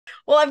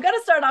Well, I've got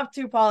to start off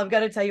too, Paul. I've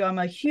got to tell you, I'm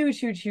a huge,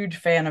 huge, huge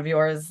fan of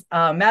yours.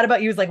 Mad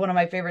About You is like one of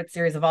my favorite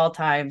series of all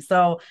time.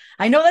 So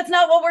I know that's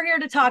not what we're here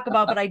to talk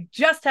about, but I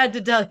just had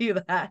to tell you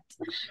that.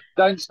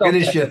 Don't stop,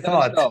 Finish your Tessa.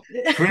 Don't thoughts.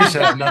 stop. Chris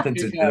has nothing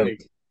to Keep do. going. And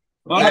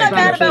Mama's I'm man,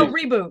 mad about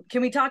please. Reboot.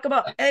 Can we talk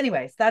about,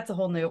 anyways, that's a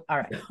whole new, all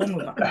right, we'll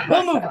move on.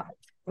 We'll move on.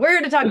 We're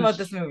here to talk about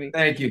this movie.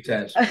 Thank you,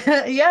 Tess.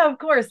 Yeah, of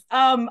course.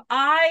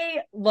 I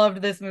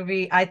loved this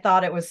movie. I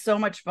thought it was so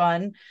much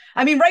fun.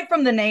 I mean, right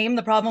from the name,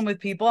 The Problem with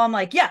People, I'm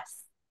like, yes,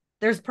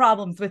 there's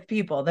problems with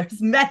people.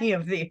 There's many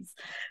of these.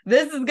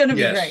 This is going to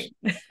be Yes. great.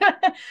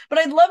 But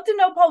I'd love to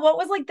know, Paul, what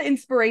was like the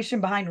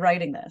inspiration behind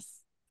writing this?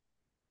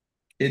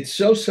 It's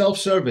so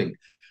self-serving.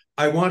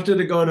 I wanted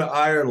to go to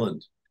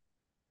Ireland.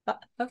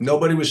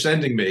 Nobody was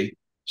sending me.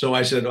 So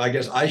I said, I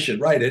guess I should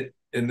write it.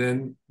 And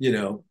then,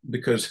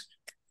 because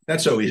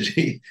that's so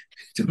easy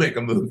to make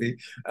a movie.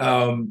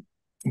 But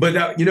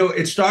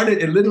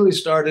it literally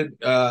started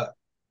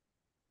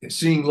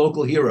seeing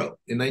Local Hero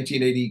in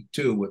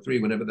 1982 or 3,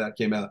 whenever that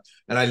came out.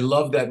 And I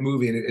love that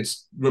movie. And it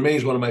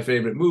remains one of my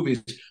favorite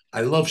movies.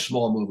 I love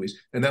small movies.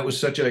 And that was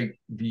such a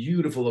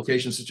beautiful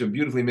location, such a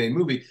beautifully made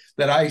movie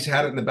that I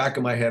had it in the back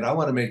of my head. I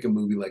want to make a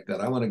movie like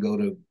that. I want to go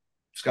to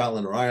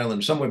Scotland or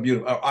Ireland, somewhere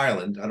beautiful.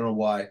 Ireland. I don't know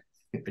why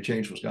I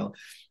changed from Scotland.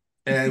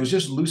 And it was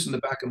just loose in the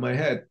back of my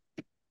head.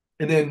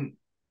 And then,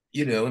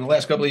 in the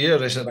last couple of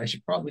years, I said, I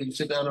should probably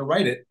sit down and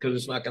write it because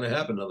it's not going to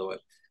happen otherwise.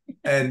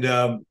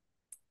 And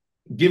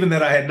given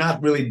that I had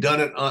not really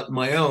done it on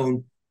my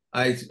own,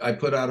 I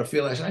put out a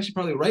feel. I said, I should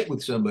probably write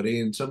with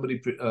somebody. And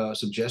somebody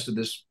suggested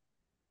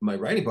my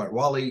writing partner,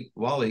 Wally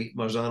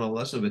Marzano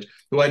Lesovich,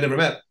 who I'd never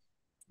met.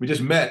 We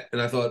just met.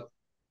 And I thought,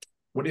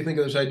 what do you think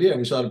of this idea? And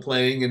we started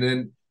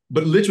playing.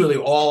 But literally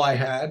all I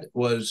had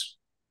was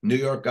New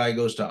York guy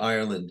goes to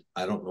Ireland.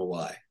 I don't know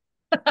why.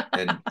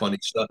 And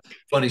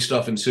funny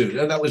stuff ensued.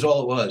 And that was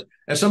all it was.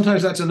 And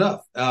sometimes that's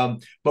enough.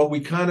 But we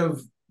kind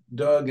of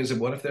dug and said,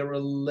 what if they're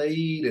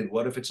related?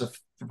 What if it's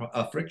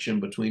a friction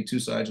between two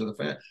sides of the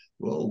family?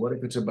 Well, what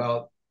if it's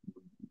about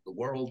the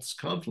world's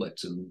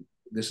conflicts? And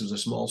this is a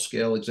small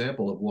scale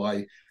example of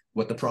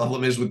what the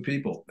problem is with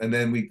people. And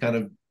then we kind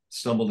of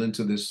stumbled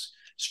into this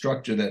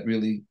structure that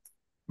really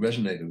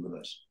resonated with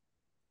us.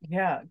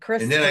 Yeah,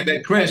 Chris. And then I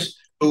met Chris,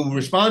 who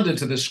responded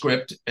to the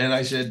script, and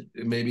I said,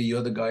 maybe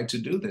you're the guy to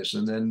do this.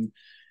 And then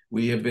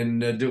we have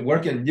been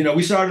working.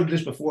 We started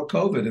this before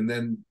COVID, and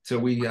then so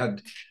we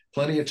had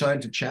plenty of time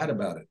to chat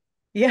about it.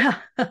 Yeah,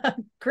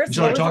 Chris. We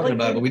started talking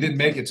about it, but we didn't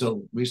make it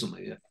till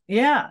recently. Yeah.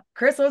 Yeah,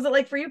 Chris, what was it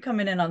like for you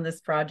coming in on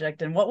this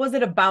project, and what was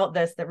it about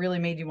this that really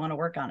made you want to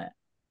work on it?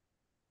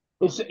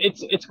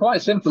 It's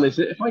quite simple.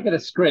 If I get a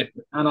script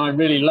and I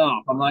really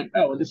laugh, I'm like,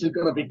 oh, well, this is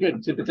going to be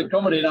good. So if it's a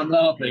comedy and I'm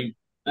laughing,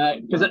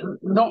 because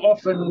not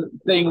often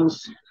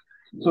things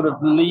sort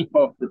of leap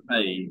off the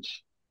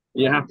page.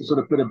 You have to sort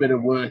of put a bit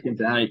of work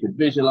into how you can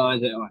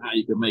visualize it or how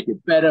you can make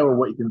it better or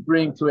what you can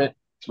bring to it.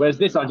 Whereas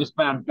this I just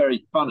found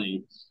very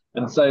funny.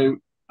 And so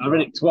I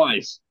read it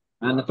twice.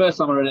 And the first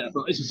time I read it, I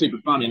thought, this is super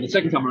funny. And the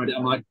second time I read it,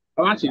 I'm like,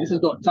 oh, actually, this has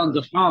got tons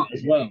of heart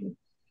as well.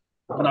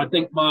 And I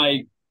think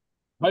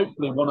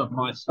hopefully one of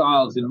my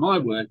styles in my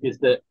work is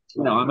that,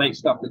 I make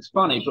stuff that's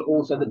funny, but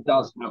also that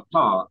does have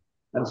heart.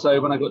 And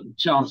so when I got the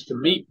chance to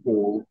meet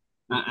Paul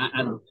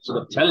and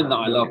sort of tell him that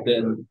I loved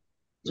it and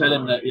tell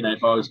him that,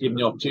 if I was given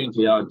the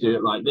opportunity, I'd do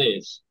it like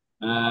this.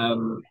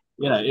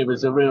 It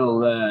was a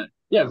real,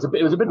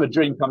 it was a bit of a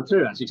dream come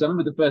true, actually. Because I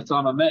remember the first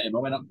time I met him, I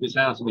went up to his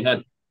house and we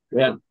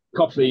had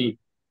coffee,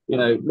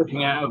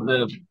 looking out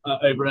of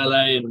over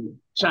LA and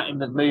chatting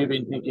the movie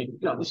and thinking,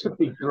 God, this would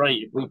be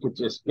great if we could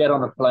just get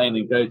on a plane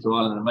and go to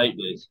Ireland and make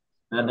this.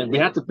 And then we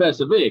had to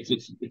persevere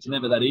because it's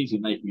never that easy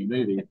making a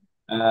movie.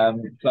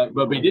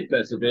 But we did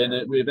persevere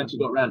and we eventually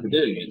got around to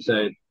doing it.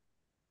 So,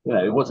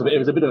 it was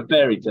a bit of a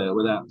fairy tale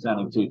without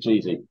sounding too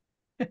cheesy.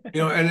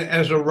 And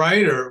as a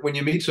writer, when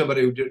you meet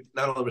somebody who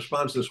not only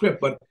responds to the script,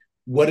 but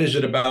what is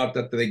it about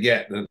that they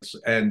get?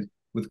 And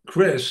with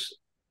Chris,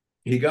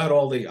 he got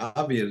all the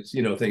obvious,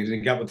 things, and he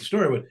got what the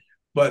story was.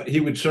 But he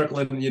would circle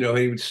in, he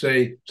would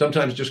say,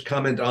 sometimes just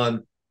comment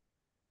on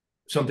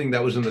something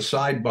that was in the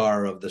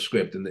sidebar of the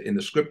script, in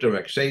the script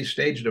direction,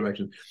 stage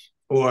direction.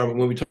 Or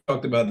when we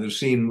talked about the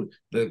scene,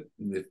 the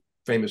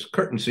famous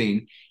curtain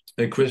scene,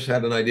 and Chris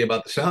had an idea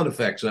about the sound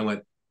effects. And I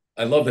went,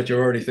 I love that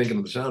you're already thinking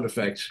of the sound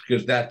effects,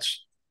 because that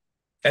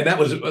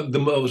was the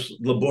most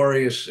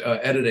laborious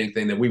editing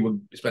thing that we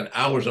would spend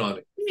hours on.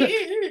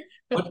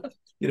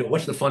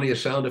 What's the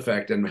funniest sound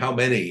effect and how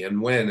many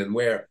and when and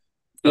where?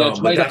 Yeah,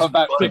 it's made up of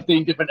about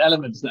 15 different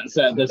elements. The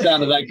sound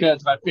of that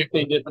curtain's about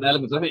 15 different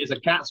elements. I think there's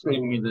a cat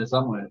screaming in there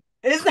somewhere.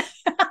 Is that...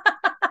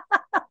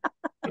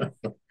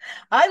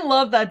 I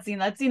love that scene.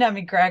 That scene had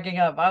me cracking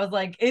up. I was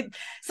like,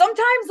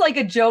 sometimes like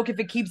a joke, if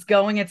it keeps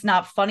going, it's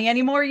not funny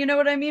anymore. You know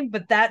what I mean?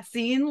 But that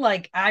scene,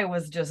 like, I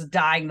was just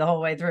dying the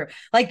whole way through.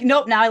 Like,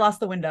 nope, now I lost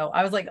the window.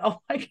 I was like,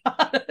 oh my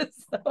God,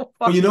 it's so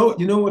funny. Well,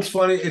 you know what's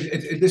funny?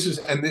 This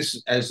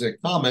as a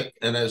comic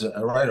and as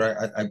a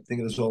writer, I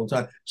think of this all the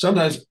time.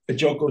 Sometimes a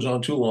joke goes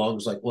on too long.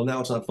 It's like, well,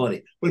 now it's not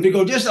funny. But if you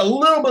go just a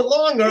little bit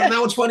longer,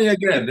 now it's funny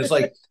again. It's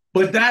like,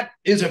 But that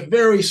is a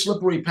very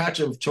slippery patch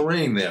of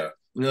terrain there.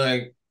 You're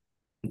like,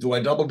 do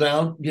I double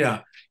down?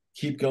 Yeah,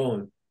 keep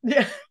going.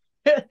 Yeah.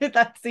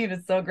 That scene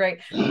is so great.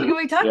 Can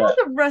we talk Yeah. about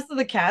the rest of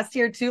the cast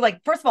here too?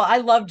 Like, first of all, I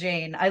love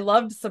Jane. I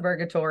loved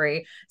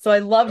Suburgatory, so I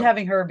loved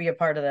having her be a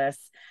part of this.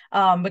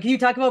 But can you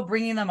talk about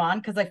bringing them on?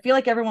 Because I feel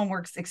like everyone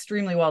works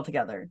extremely well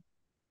together.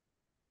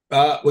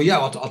 Well, yeah,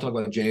 I'll talk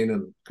about Jane,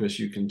 and Chris,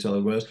 you can tell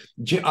it was.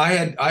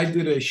 I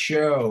did a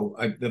show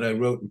that I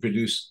wrote and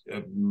produced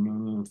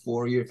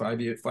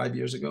 5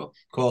 years ago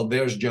called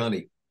 "There's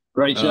Johnny,"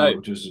 Great show,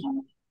 which is a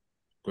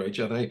great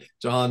show. I think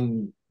it's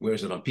on, where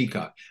is it, on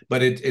Peacock?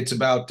 But it's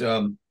about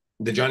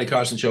the Johnny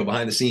Carson show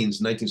behind the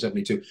scenes,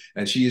 1972,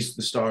 and she's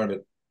the star of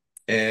it.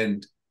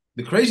 And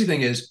the crazy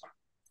thing is,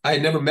 I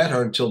had never met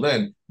her until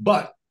then,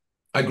 but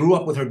I grew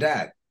up with her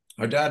dad.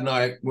 Her dad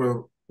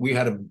and we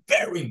had a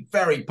very,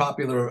 very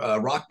popular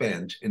rock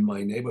band in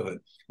my neighborhood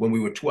when we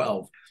were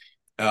 12.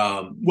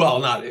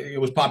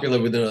 It was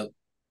popular within a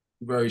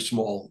very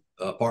small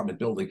apartment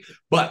building.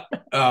 But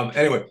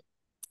anyway,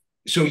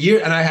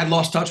 and I had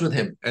lost touch with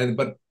him.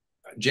 But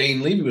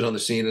Jane Levy was on the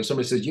scene, and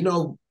somebody said,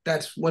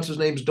 that's what's his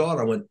name's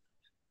daughter. I went,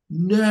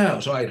 no.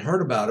 So I had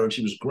heard about her, and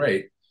she was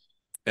great.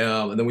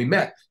 And then we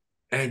met,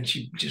 and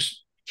she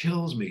just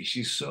kills me.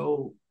 She's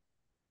so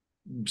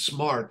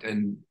smart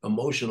and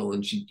emotional,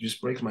 and she just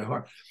breaks my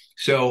heart.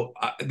 So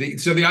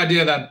the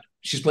idea that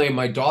she's playing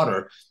my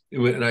daughter,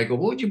 and I go,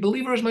 well, would you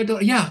believe her as my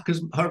daughter? Yeah,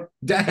 because her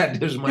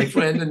dad is my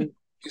friend and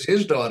she's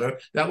his daughter.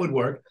 That would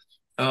work.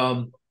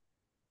 And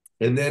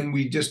then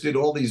we just did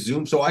all these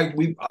Zooms. So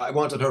I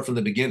wanted her from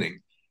the beginning,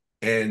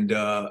 and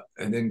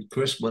then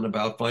Chris went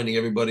about finding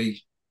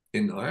everybody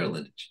in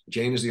Ireland.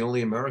 Jane is the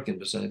only American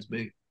besides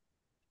me.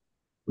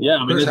 Yeah,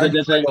 I mean,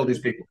 Chris, there's all these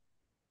people.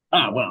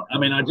 Well, I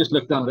mean, I just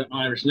looked under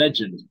Irish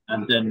Legend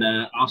and then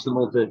asked them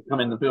all to come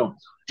in the film.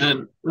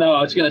 No,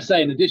 I was going to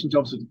say, in addition to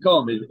obviously the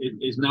column,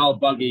 is Niall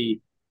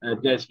Buggy,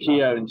 Des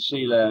Keogh, and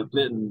Sheila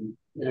Blitton,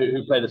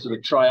 who play the sort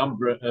of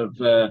triumvirate of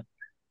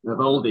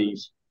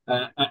oldies,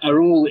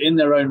 are all in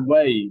their own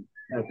way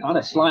kind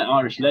of slight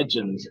Irish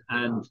legends.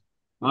 And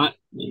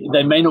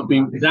they may not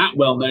be that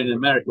well known in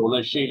America,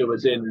 although Sheila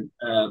was in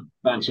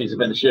Banshees of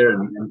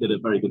Inisherin and did a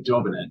very good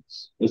job in it.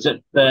 Is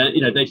that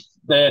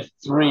they're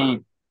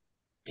three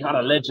kind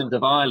of legends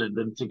of Ireland,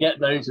 and to get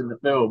those in the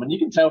film, and you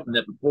can tell from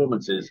their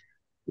performances,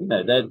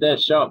 they're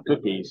sharp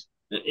cookies.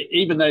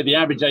 Even though the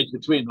average age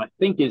between them, I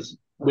think, is,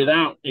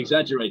 without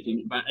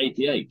exaggerating, about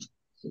 88.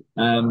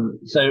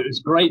 So it's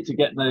great to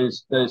get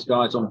those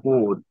guys on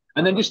board,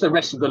 and then just the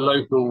rest of the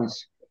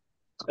locals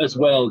as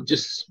well.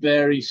 Just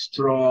very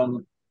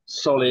strong,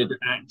 solid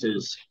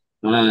actors.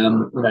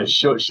 Sean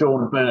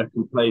Burke,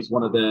 who plays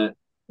one of the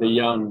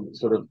young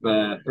sort of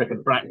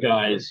frickin' brat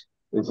guys,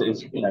 is a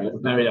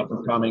very up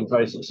and coming,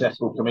 very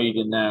successful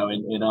comedian now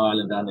in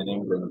Ireland and in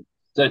England.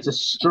 So it's a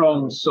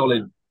strong,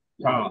 solid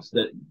cast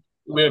that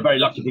we're very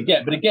lucky to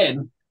get. But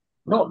again,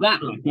 not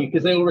that lucky,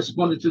 because they all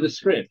responded to the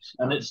script,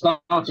 and it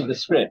started the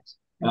script.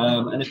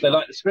 And if they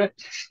like the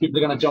script, people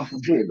are going to jump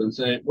on board. And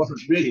so it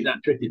wasn't really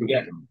that tricky to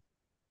get them.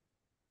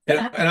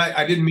 And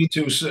I didn't mean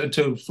to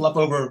fluff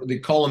over the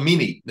Colm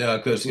Meaney,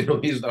 because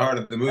he's the heart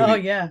of the movie. Oh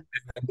yeah.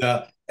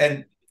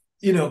 And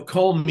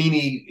Colm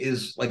Meaney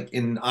is like,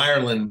 in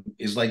Ireland,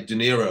 is like De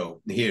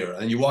Niro here,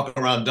 and you walk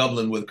around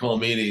Dublin with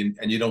Colm Meaney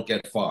and you don't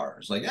get far.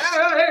 It's like,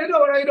 hey,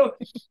 no.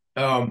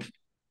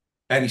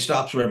 And he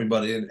stops for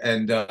everybody,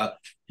 and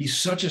he's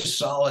such a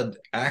solid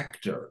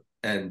actor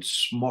and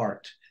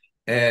smart.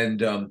 And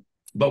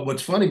but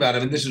what's funny about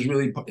him, and this is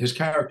really his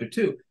character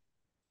too,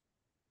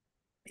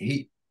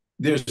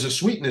 there's a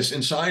sweetness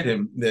inside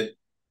him that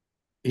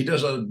he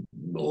does a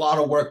lot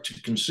of work to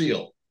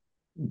conceal,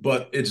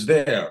 but it's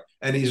there.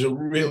 And he's a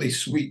really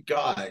sweet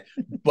guy,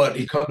 but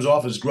he comes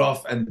off as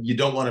gruff, and you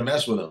don't want to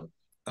mess with him.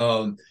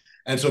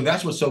 And so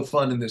that's what's so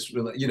fun in this.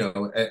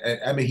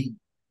 I mean,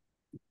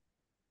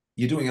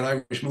 you're doing an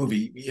Irish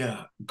movie,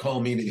 yeah.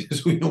 Colm Meaney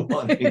is who you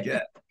want to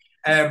get.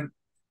 And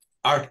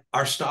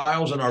our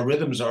styles and our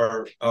rhythms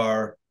are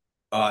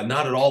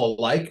not at all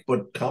alike,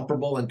 but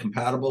comparable and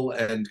compatible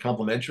and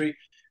complementary.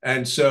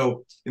 And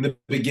so, in the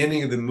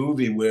beginning of the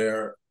movie,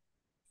 where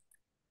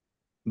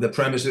the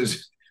premise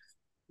is,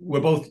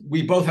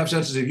 we both have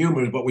senses of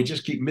humor, but we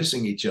just keep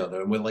missing each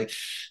other, and we're like,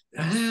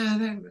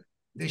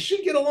 they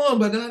should get along,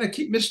 but I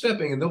keep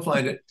misstepping, and they'll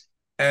find it.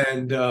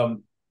 And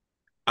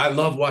I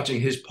love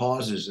watching his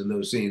pauses in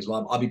those scenes.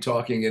 I'll be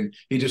talking, and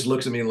he just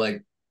looks at me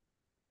like,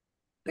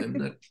 I'm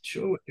not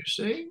sure what you're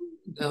saying.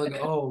 And I'm like,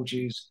 oh,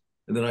 geez.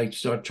 And then I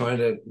start trying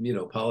to,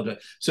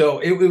 apologize. So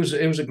it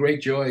was a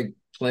great joy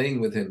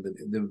playing with him.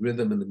 The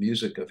rhythm and the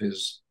music of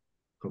his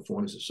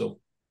performance is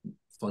so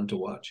fun to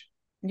watch.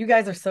 You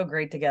guys are so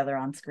great together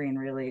on screen,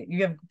 really.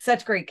 You have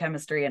such great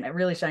chemistry, and it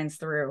really shines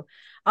through.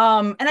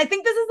 And I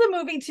think this is a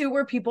movie too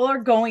where people are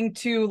going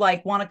to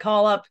want to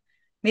call up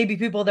maybe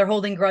people they're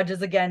holding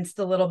grudges against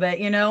a little bit,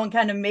 and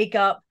kind of make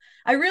up.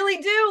 I really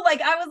do.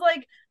 I was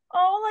like,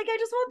 oh, I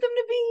just want them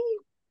to be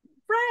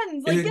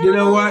friends. You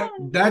know what?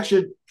 That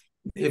should,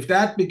 if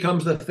that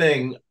becomes the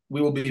thing,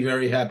 we will be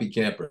very happy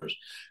campers.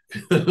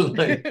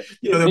 Like,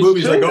 you know, the It's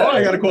movies true, like, oh, though.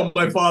 I got to call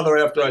my father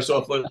after I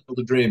saw Field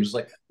of Dreams. It's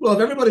like, well, if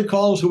everybody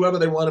calls whoever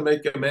they want to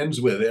make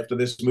amends with after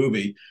this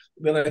movie,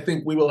 then I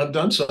think we will have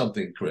done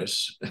something,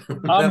 Chris.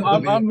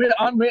 I'm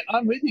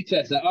with you,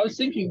 Tessa. I was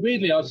thinking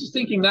weirdly. I was just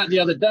thinking that the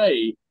other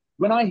day.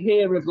 When I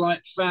hear of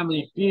like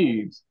family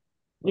feuds,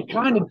 you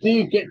kind of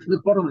do get to the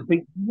bottom and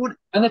think, what?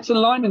 And it's a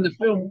line in the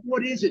film.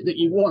 What is it that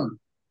you want?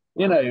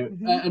 You know,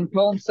 and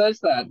Paul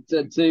says that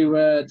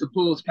to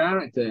Paul's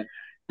character,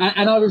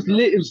 and I was,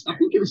 I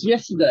think it was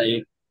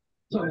yesterday.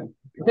 So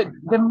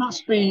there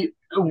must be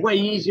a way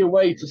easier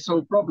way to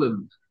solve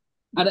problems,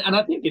 and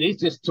I think it is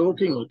just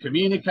talking or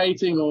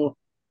communicating or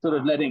sort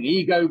of letting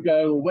ego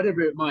go or whatever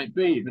it might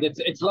be. But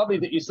it's lovely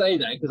that you say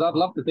that, because I'd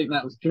love to think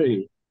that was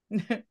true.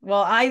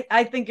 Well,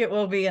 I think it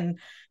will be. And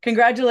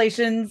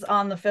congratulations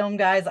on the film,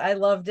 guys. I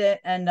loved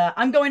it. And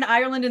I'm going to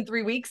Ireland in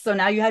 3 weeks. So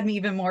now you had me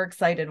even more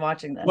excited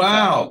watching this.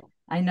 Wow. So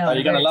I know. Oh,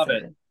 you're going to love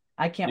it.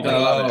 I can't wait.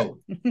 Oh,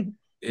 it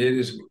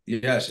is.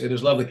 Yes, it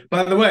is lovely.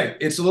 By the way,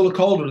 it's a little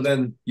colder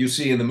than you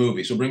see in the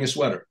movie. So bring a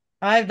sweater.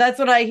 That's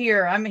what I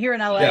hear. I'm here in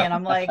LA and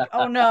I'm like,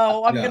 oh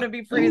no, I'm going to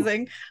be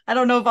freezing. I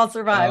don't know if I'll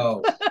survive.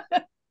 Oh.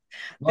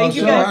 Thank I'm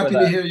you so guys. happy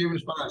to hear your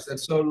response.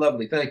 That's so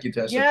lovely. Thank you,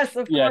 Tessa. Yes,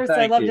 of course.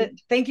 I loved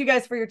it. Thank you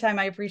guys for your time.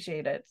 I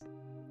appreciate it.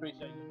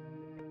 Appreciate it.